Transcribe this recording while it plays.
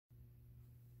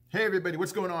Hey everybody,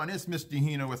 what's going on? It's Mr.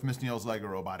 Hino with Mr. Hino's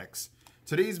LEGORobotics.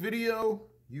 Today's video,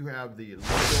 you have the LEGO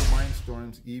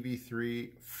Mindstorms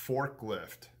EV3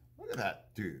 Forklift. Look at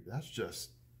that, dude. That's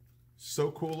just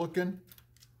so cool looking.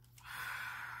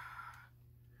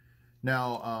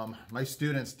 Now, my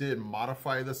students did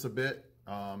modify this a bit.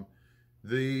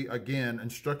 Again,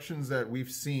 instructions that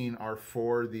we've seen are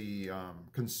for the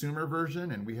consumer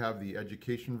version, and we have the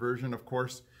education version, of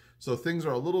course. So things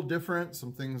are a little different.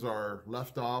 Some things are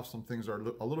left off. Some things are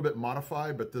a little bit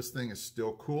modified, but this thing is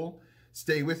still cool.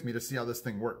 Stay with me to see how this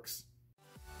thing works.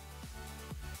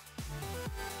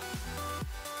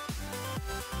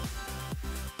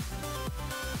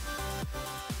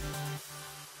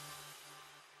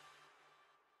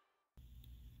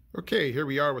 Okay, here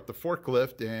we are with the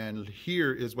forklift, and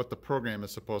here is what the program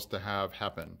is supposed to have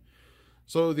happen.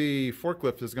 So the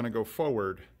forklift is going to go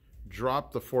forward,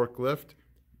 drop the forklift,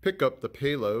 pick up the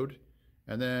payload,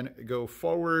 and then go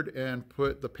forward and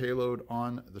put the payload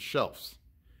on the shelves.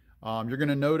 You're going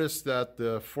to notice that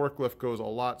the forklift goes a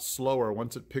lot slower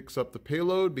once it picks up the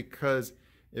payload, because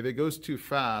if it goes too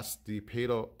fast, the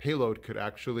payload could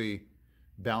actually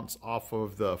bounce off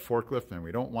of the forklift, and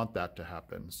we don't want that to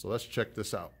happen. So let's check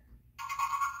this out.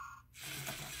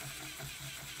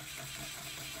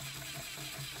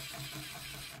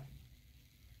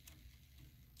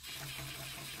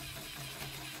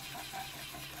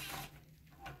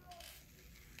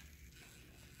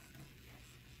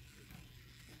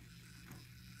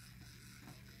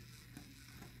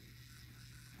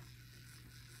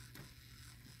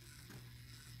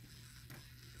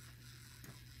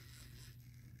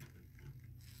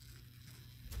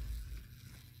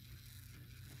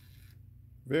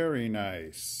 Very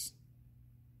nice.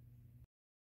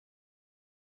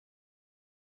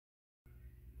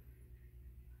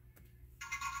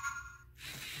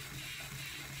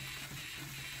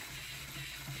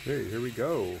 Okay, here we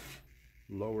go.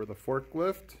 Lower the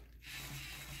forklift.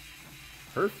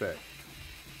 Perfect.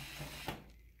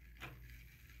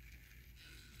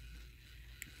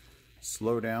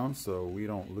 Slow down so we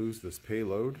don't lose this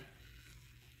payload.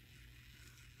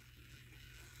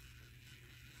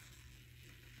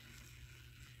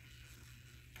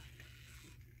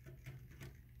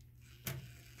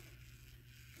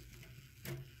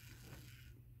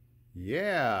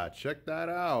 Yeah, check that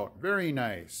out. Very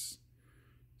nice.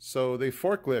 So the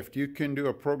forklift, you can do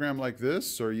a program like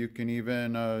this, or you can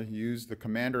even use the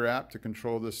Commander app to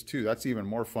control this too. That's even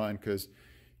more fun because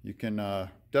you can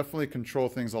definitely control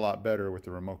things a lot better with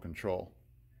the remote control.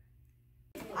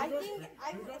 I think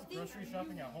grocery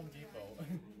shopping at Home Depot.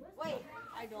 Wait,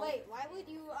 wait. Why would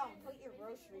you put your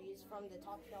groceries from the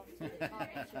top shelf to the top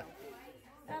shelf?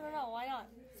 I don't know. Why not?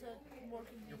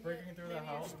 You're breaking through the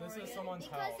house. This is someone's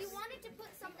house. Because you wanted to put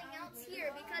something else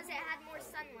here because it had more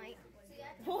sunlight.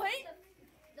 What?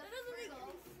 That doesn't make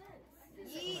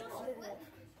any sense.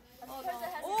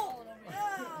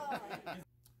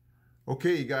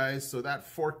 Okay, guys, so that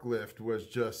forklift was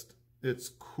just, it's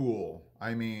cool.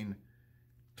 I mean,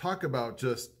 talk about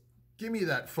just, give me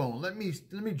that phone. Let me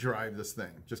drive this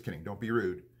thing. Just kidding, don't be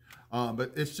rude.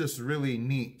 But it's just really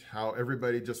neat how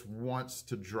everybody just wants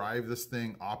to drive this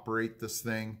thing, operate this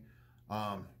thing.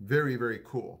 Very, very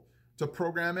cool. To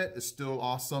program it is still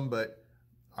awesome, but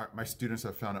my students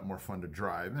have found it more fun to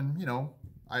drive, and you know,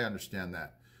 I understand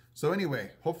that. So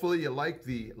anyway, hopefully you like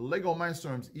the LEGO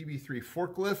Mindstorms EV3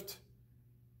 Forklift,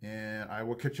 and I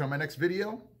will catch you on my next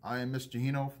video. I am Mr.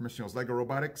 Hino from Mr. Hino's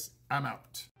LEGORobotics. I'm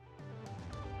out.